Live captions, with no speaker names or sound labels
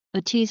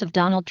A tease of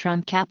Donald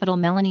Trump capital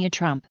Melania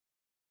Trump.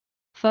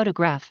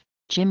 Photograph,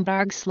 Jim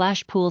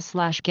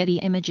Bourg/Pool/Getty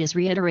Images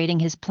reiterating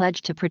his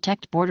pledge to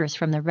protect borders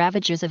from the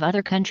ravages of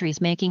other countries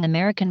making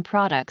American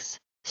products,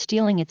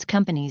 stealing its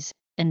companies,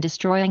 and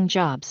destroying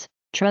jobs.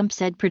 Trump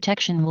said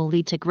protection will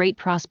lead to great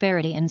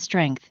prosperity and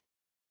strength.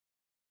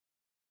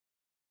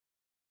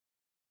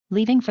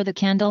 Leaving for the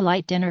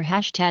candlelight dinner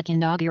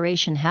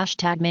 #inauguration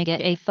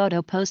 #mega. A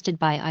photo posted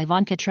by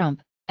Ivanka Trump,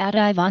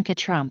 @Ivanka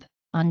Trump,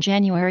 on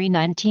January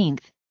 19,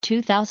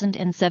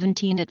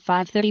 2017 at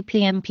 5:30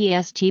 p.m.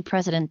 PST.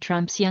 President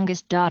Trump's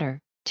youngest daughter,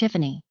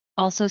 Tiffany,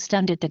 also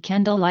stunned at the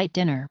candlelight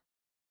dinner.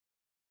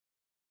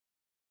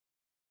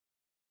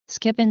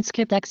 Skip X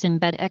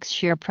embed X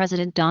share.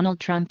 President Donald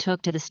Trump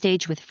took to the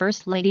stage with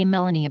First Lady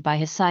Melania by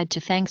his side to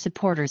thank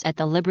supporters at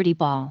the Liberty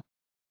Ball.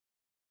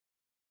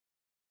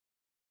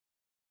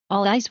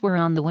 All eyes were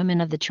on the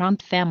women of the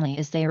Trump family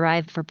as they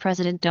arrived for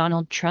President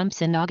Donald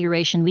Trump's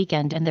inauguration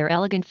weekend, and their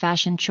elegant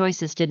fashion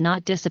choices did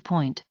not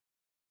disappoint.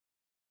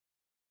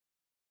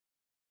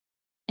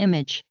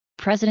 Image: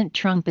 President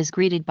Trump is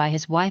greeted by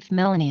his wife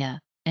Melania,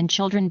 and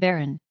children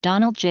Barron,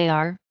 Donald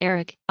Jr.,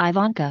 Eric,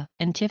 Ivanka,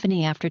 and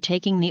Tiffany after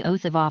taking the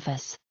oath of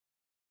office.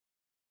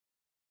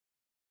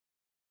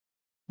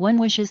 One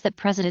wishes that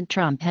President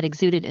Trump had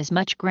exuded as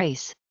much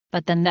grace,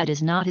 but then that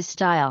is not his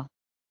style.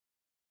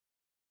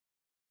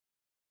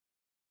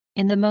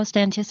 In the most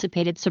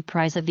anticipated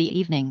surprise of the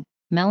evening,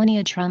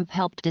 Melania Trump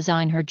helped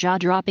design her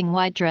jaw-dropping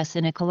white dress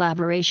in a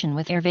collaboration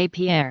with Hervé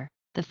Pierre,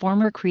 the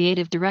former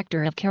creative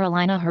director of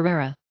Carolina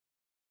Herrera.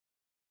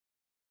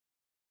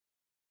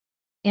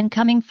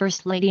 Incoming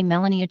First Lady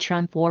Melania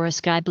Trump wore a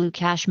sky blue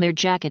cashmere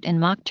jacket and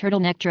mock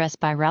turtleneck dress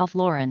by Ralph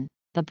Lauren,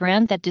 the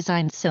brand that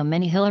designed so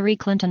many Hillary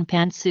Clinton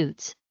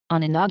pantsuits,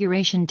 on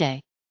Inauguration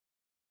Day.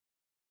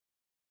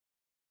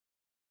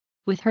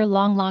 With her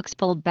long locks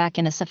pulled back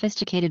in a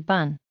sophisticated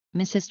bun,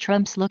 Mrs.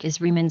 Trump's look is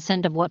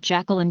reminiscent of what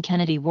Jacqueline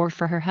Kennedy wore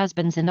for her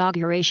husband's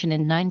inauguration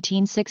in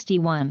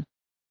 1961.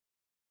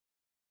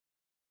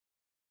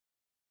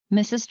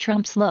 Mrs.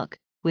 Trump's look,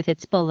 with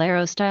its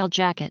bolero-style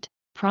jacket,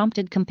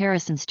 prompted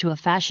comparisons to a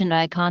fashion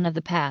icon of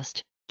the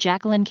past,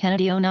 Jacqueline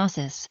Kennedy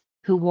Onassis,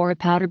 who wore a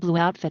powder blue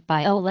outfit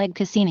by Oleg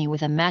Cassini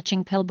with a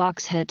matching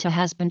pillbox head to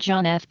husband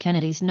John F.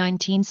 Kennedy's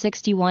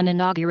 1961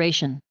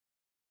 inauguration.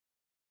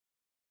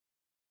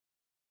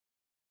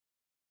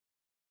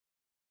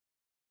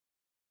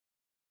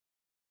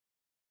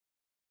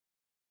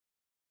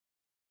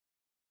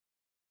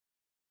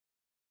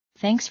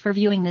 Thanks for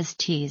viewing this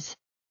tease.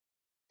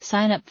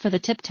 Sign up for the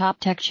Tip Top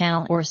Tech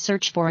channel or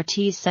search for a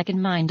Tease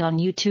Second Mind on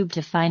YouTube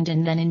to find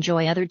and then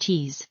enjoy other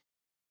teas.